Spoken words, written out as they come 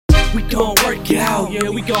we gon' work it out. Yeah,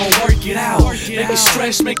 we gon' work it out. Make it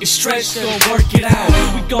stretch, gon' work it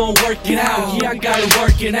out. We gon' work it out. Yeah, I got it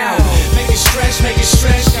working out. Make it stretch,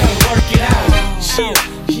 gotta work it out.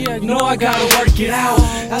 Yeah, you know I gotta work it out.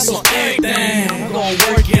 That's on everything. I'm gon'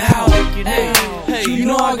 work it out. Hey, you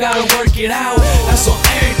know I gotta work it out. That's on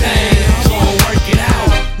everything. I'm gon' work it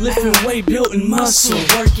out. Lifting weight, building muscle,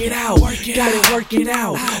 work it out. Gotta work it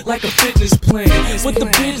out like a fitness plan. With the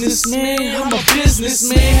business, man, I'm a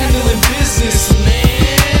businessman, handling business,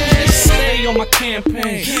 man. Stay on my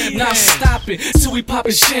campaign, not stopping till we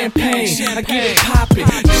poppin' champagne. I get it poppin',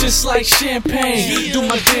 just like champagne. Do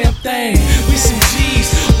my damn thing. We some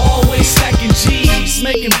G's, always stacking G's,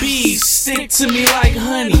 making B's stick to me like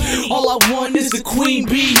honey. All I want is the queen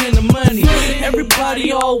bee and the money.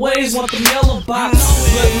 Everybody always want the yellow box,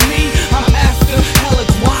 but me, I'm after hella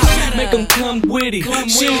guap. Make them come with it.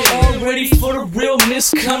 She all ready for the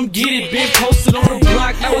realness, come get it. Been posted on the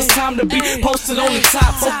block, now it's time to be posted on the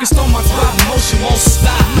top. Focused on my squad, motion won't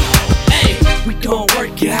stop. Hey, we gon'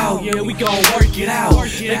 work it out. Yeah, we gon' work it out.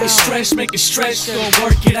 Make it stretch, gon'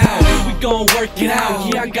 work it out. We gon' work it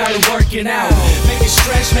out. Yeah, I got it working out. Make it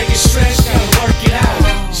stretch, gotta work it out.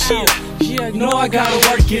 Yeah, you know I gotta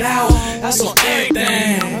work it out. That's on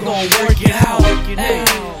everything. I'm gon' work it out.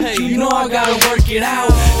 Hey, you know I gotta work it out.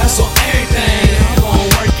 That's on everything. I'm gon'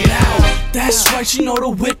 work it out. That's right, you know the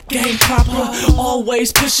whip game proper.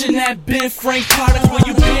 Always pushing that Ben Frank product. Where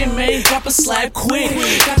you been, man? Drop a slab quick.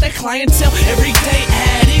 Got that clientele, everyday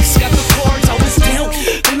addicts. Got the cards always dealt,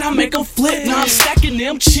 then I make them flip. Now I'm stacking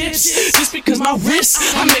them chips. Just because my wrist,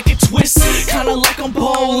 I make it twist. Kinda like I'm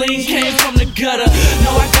bowling. Came from the gutter,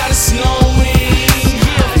 now I got it snowing.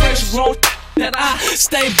 Yeah, fresh roll that I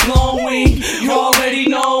stay blowing. You already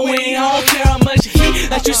knowing. I don't care how much heat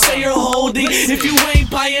that you say you're holding. If you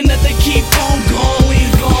ain't buying nothing, keep on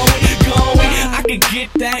going. I can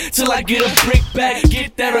get that till I get a brick back.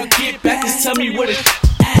 Get that or get back. Just tell me where the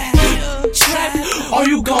trap. Or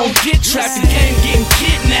you gon' get trapped. The game getting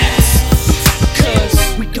kidnapped.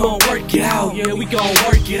 Cause we gon' work it out. Yeah, we gon'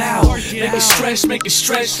 work it out. Make it stretch,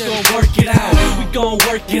 gon' work it out. We gon'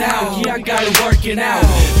 work it out. Yeah, I got it working out.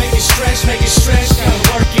 Make it stretch, gotta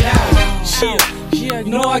work it out. Yeah,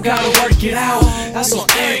 you know I gotta work it out. That's on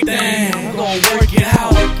everything. I'm gon' work it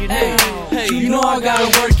out. Hey, you know I gotta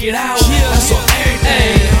work it out. That's on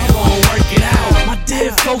everything. I'm gon' work it out. My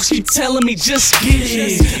dead folks keep telling me just get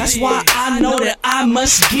it. That's why I know that I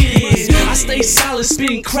must get it. I stay solid,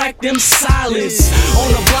 spitting crack them solids.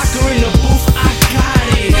 On the block or in the booth, I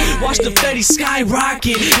got it. Watch the Fetty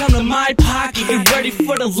skyrocket, come to my pocket. Get ready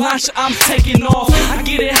for the launch, I'm taking off. I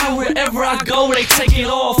get it how wherever I go, they take it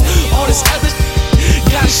off. All this other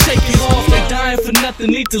gotta shake it off. They dying for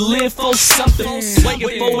nothing, need to live for something.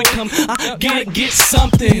 Waiting for it come, I get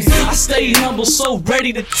something. I stay humble, so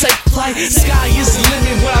ready to take flight. Sky is the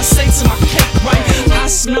limit, what I say to my cake, right? I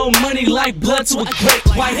smell money like blood to a great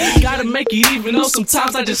white. Gotta make it even though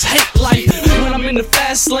sometimes I just hate life. When I'm in the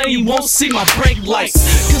fast lane, you won't see my brake lights.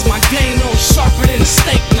 Cause my game no sharper than a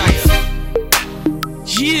steak knife.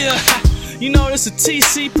 Yeah, you know it's a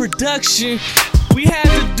TC production. We had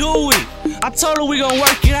to do it. I told her we gon'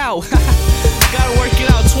 work it out. Gotta work it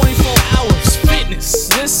out 24 hours. Fitness.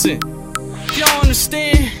 Listen, if you don't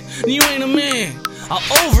understand, then you ain't a man. I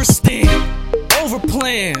overstand,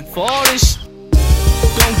 overplan for all this.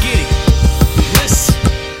 Gon' get it. Listen,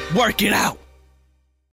 work it out.